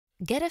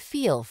Get a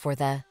feel for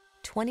the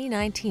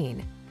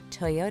 2019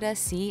 Toyota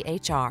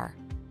CHR.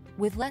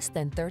 With less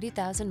than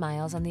 30,000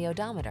 miles on the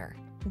odometer,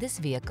 this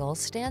vehicle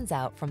stands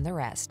out from the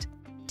rest.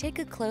 Take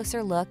a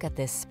closer look at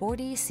this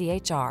sporty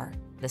CHR,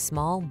 the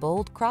small,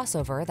 bold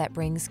crossover that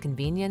brings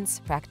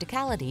convenience,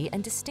 practicality,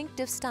 and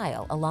distinctive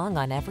style along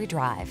on every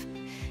drive.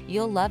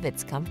 You'll love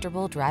its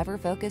comfortable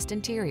driver-focused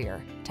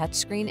interior,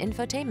 touchscreen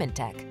infotainment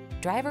tech,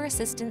 driver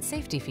assistance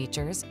safety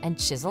features, and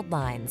chiseled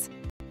lines.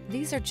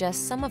 These are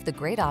just some of the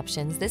great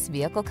options this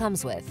vehicle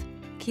comes with: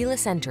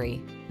 keyless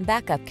entry,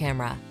 backup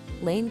camera,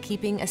 lane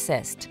keeping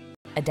assist,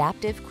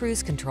 adaptive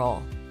cruise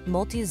control,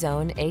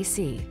 multi-zone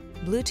AC,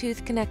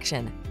 Bluetooth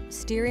connection,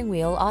 steering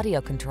wheel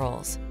audio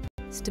controls,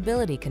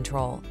 stability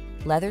control,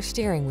 leather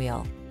steering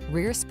wheel,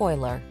 rear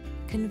spoiler.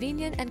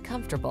 Convenient and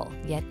comfortable,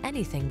 yet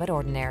anything but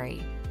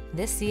ordinary.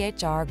 This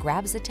CHR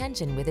grabs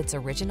attention with its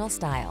original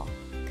style.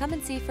 Come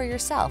and see for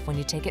yourself when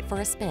you take it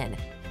for a spin.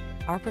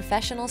 Our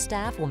professional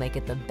staff will make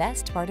it the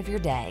best part of your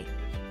day.